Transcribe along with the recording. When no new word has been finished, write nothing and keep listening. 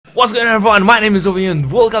What's going on, everyone? My name is Ovi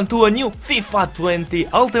and welcome to a new FIFA 20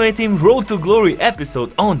 Ultimate Team Road to Glory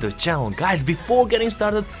episode on the channel. Guys, before getting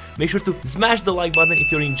started, make sure to smash the like button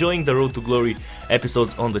if you're enjoying the Road to Glory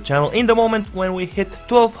episodes on the channel. In the moment when we hit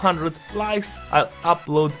 1200 likes, I'll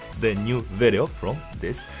upload the new video from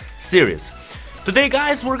this series. Today,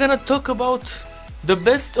 guys, we're gonna talk about the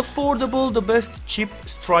best affordable, the best cheap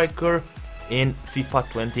striker in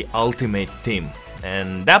FIFA 20 Ultimate Team.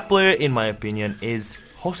 And that player, in my opinion, is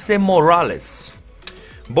Jose Morales.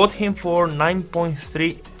 Bought him for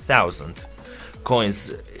 9.3 thousand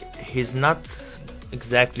coins. He's not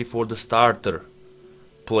exactly for the starter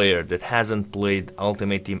player that hasn't played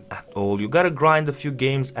Ultimate Team at all. You gotta grind a few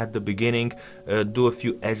games at the beginning, do a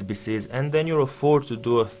few SBCs, and then you're afford to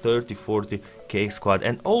do a 30-40k squad.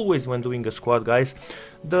 And always when doing a squad, guys,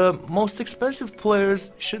 the most expensive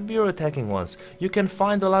players should be your attacking ones. You can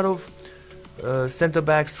find a lot of center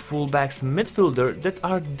backs, full backs, midfielder that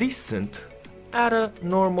are decent at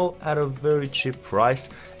a very cheap price,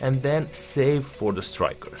 and then save for the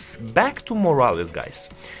strikers. Back to Morales, guys.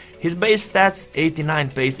 His base stats: 89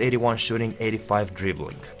 pace, 81 shooting, 85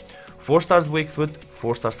 dribbling, 4 stars weak foot,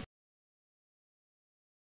 4 stars.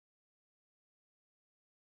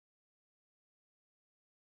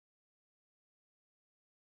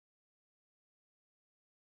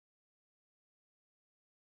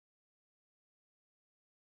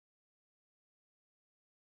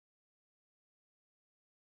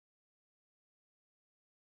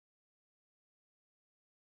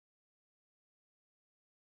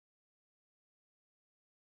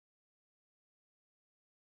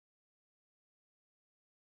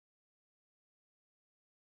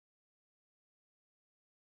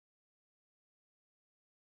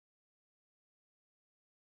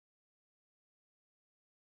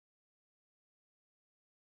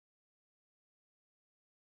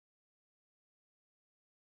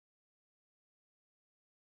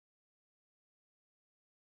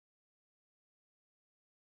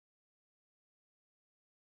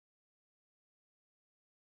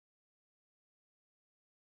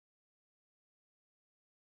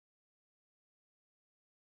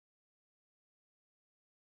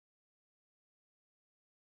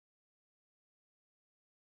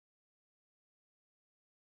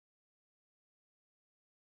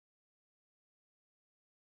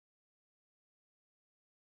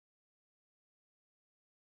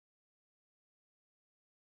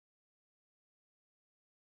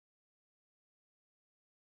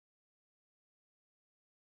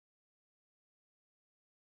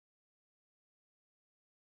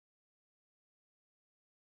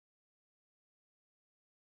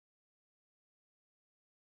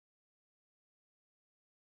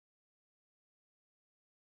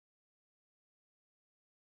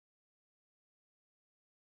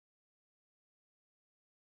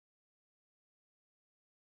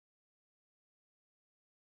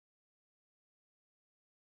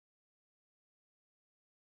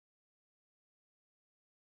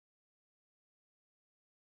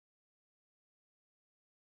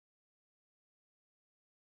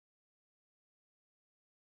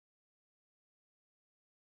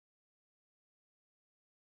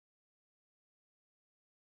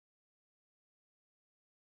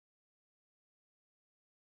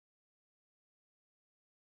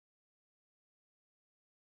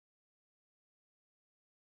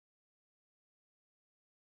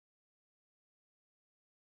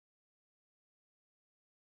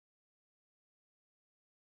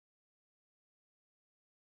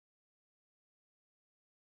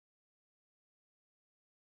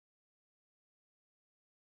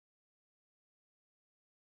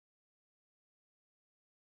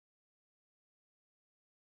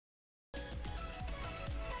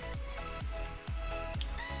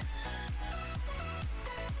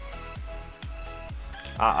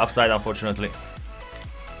 Offside, unfortunately.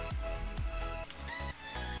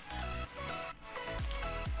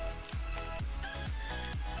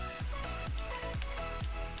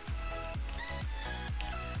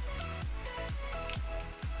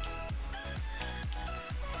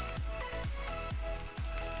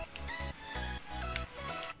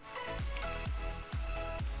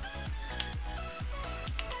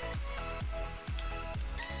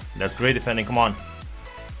 That's great defending, come on.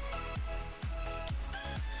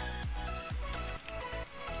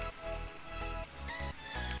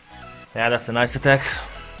 Yeah, that's a nice attack.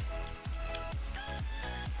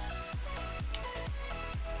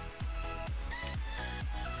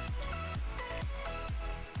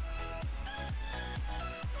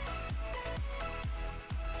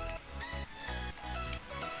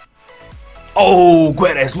 Oh,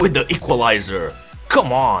 Guedes with the equalizer.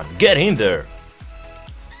 Come on, get in there.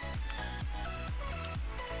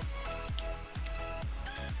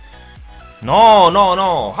 No, no,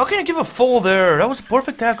 no. How can you give a fall there? That was a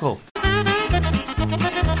perfect tackle.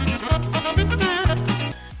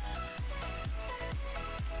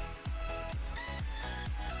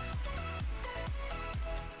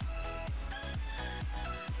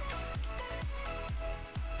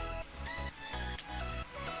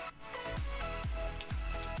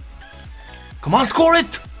 Come on, score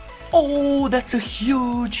it! Oh, that's a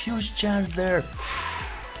huge, huge chance there.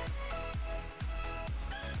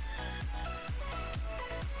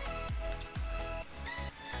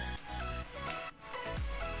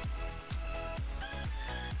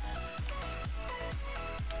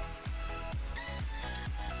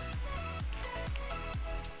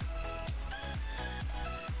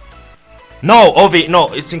 No, Ovi,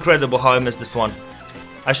 no, it's incredible how I missed this one.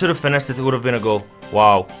 I should have finessed it, it would have been a goal.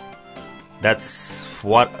 Wow. That's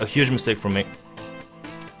what a huge mistake from me.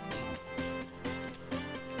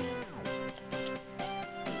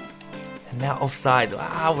 And now offside.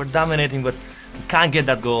 Ah, we're dominating, but we can't get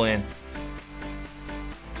that goal in.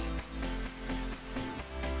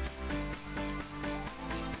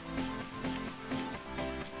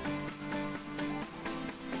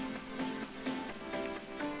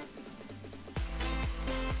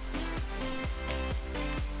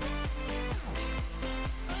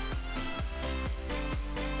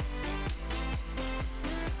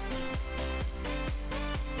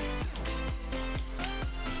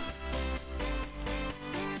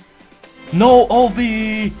 No,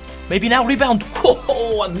 Ovi! Maybe now rebound.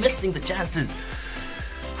 Whoa, I'm missing the chances.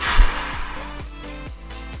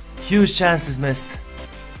 Huge chances missed.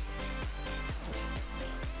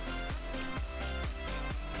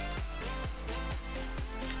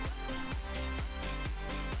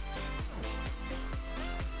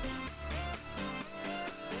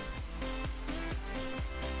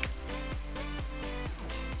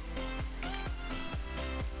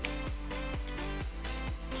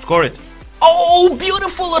 Score it. Oh,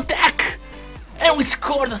 beautiful attack! And we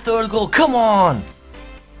scored the third goal. Come on!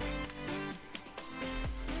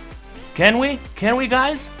 Can we? Can we,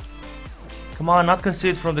 guys? Come on, not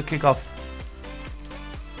concede from the kickoff.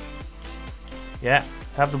 Yeah,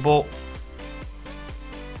 have the ball.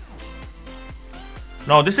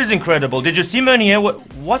 No, this is incredible. Did you see Meunier?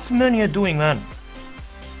 What's Meunier doing, man?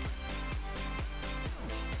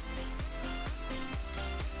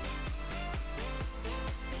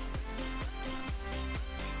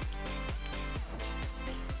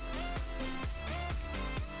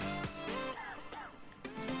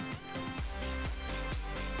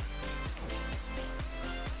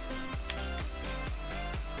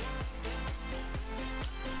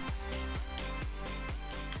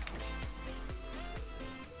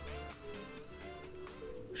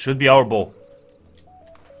 Should be our ball.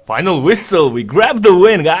 Final whistle. We grabbed the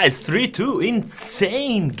win, guys. 3-2.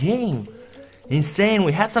 Insane game. Insane.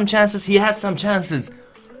 We had some chances. He had some chances.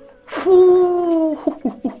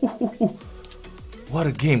 What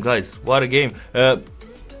a game, guys. What a game.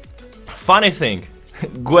 Funny thing.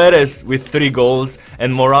 Guedes with 3 goals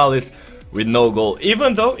and Morales with no goal.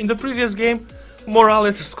 Even though in the previous game,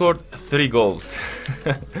 Morales scored 3 goals.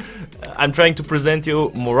 I'm trying to present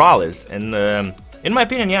you Morales, and in my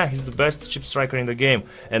opinion, yeah, he's the best chip striker in the game.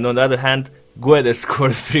 And on the other hand, Guedes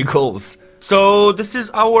scored 3 goals. So this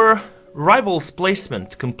is our rivals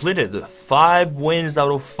placement completed. 5 wins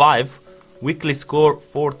out of 5. Weekly score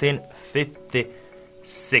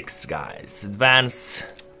 1456, guys. Advance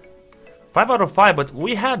 5 out of 5, but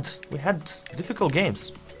we had difficult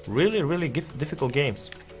games. Really difficult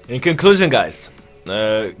games. In conclusion, guys,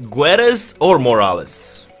 Guedes or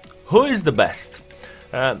Morales? Who is the best?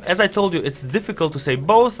 As I told you, it's difficult to say.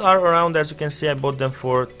 Both are around, as you can see, I bought them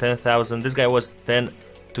for 10,000. This guy was 10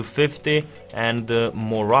 to 50, and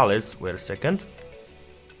Morales, wait a second.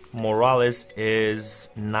 Morales is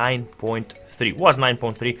 9.3, was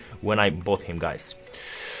 9.3 when I bought him, guys.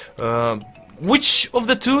 Which of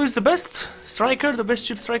the two is the best striker, the best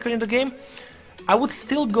chip striker in the game? I would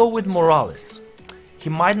still go with Morales. He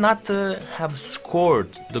might not have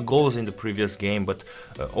scored the goals in the previous game, but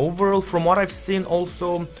overall, from what I've seen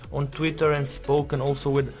also on Twitter and spoken also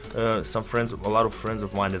with some friends, a lot of friends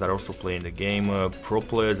of mine that are also playing the game, pro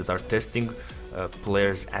players that are testing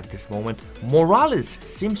players at this moment, Morales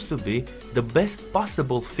seems to be the best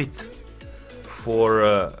possible fit for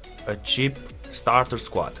a cheap starter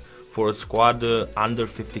squad, for a squad under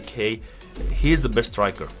 50k. He is the best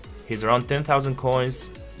striker. He's around 10,000 coins.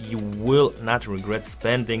 You will not regret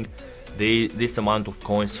spending this amount of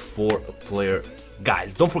coins for a player.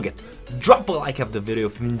 Guys, don't forget, drop a like of the video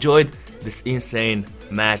if you enjoyed this insane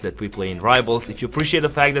match that we play in Rivals. If you appreciate the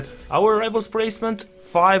fact that our Rivals placement,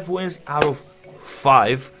 5 wins out of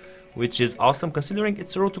 5, which is awesome considering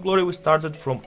it's a Road to Glory we started from